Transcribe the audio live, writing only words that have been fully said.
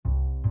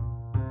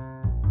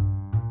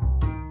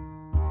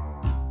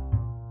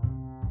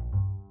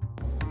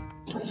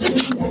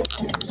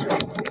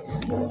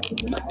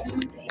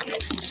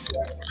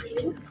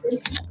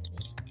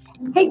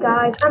Hey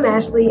guys, I'm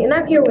Ashley and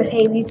I'm here with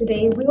Haley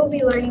today. We will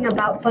be learning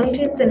about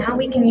functions and how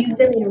we can use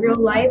them in real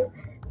life.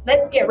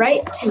 Let's get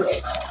right to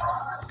it.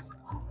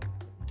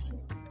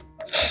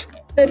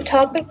 The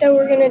topic that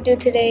we're going to do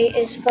today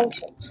is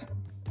functions.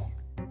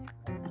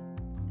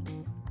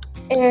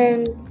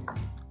 And,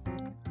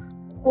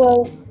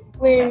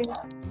 we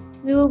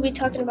will be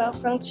talking about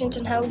functions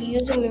and how we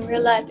use them in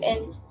real life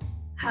and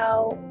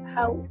how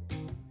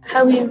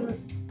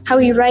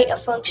we write a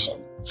function.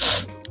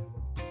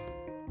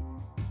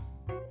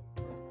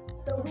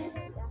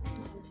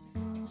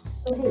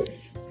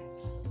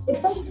 If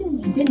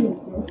functions didn't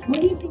exist,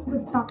 what do you think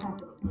would stop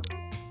happening?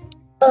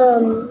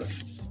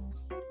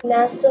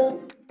 NASA,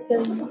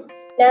 because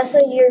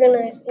NASA you're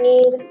gonna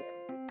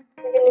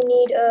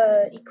need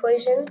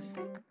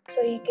equations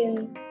so you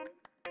can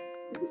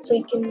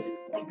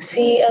like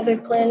see other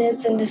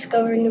planets and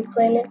discover new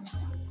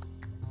planets.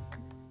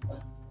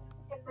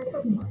 My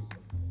second question.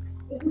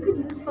 If you could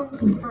use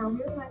functions for a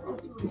real life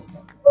situation,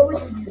 what would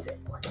you use it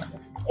for?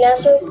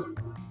 NASA,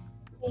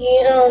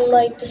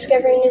 like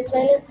discovering new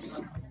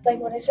planets, like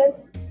what I said.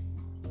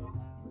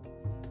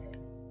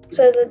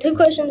 So the two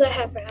questions I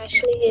have for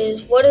Ashley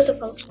is, what is a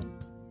function?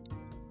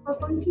 A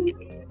function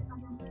is a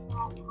number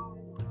of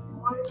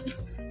one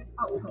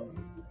output.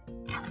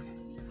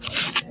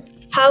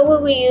 How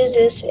will we use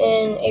this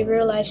in a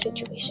real life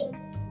situation?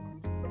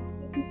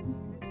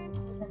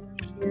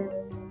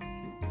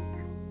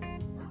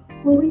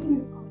 Well, we can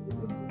use all the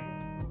simple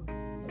systems.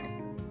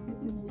 We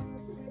can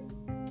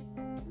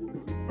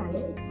use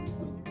science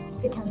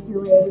to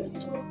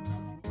calculate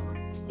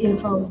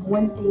if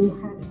one thing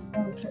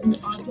has a certain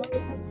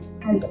object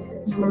has a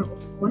certain amount of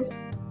force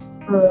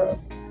or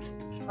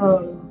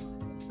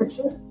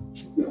friction.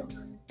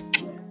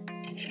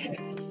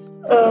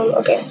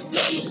 Okay.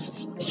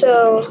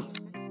 So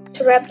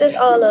to wrap this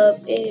all up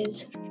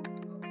is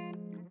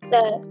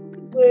that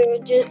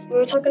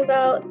we're talking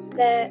about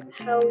that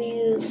how we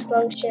use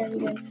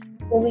functions and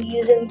what we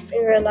use them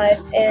in real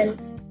life, and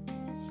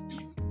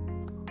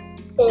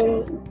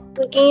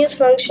we can use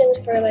functions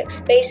for like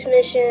space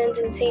missions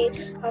and see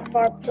how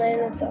far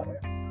planets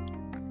are.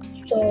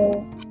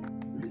 So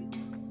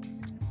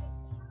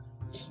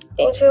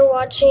thanks for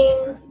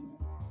watching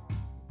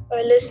or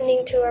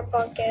listening to our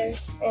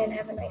podcast, and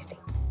have a nice day.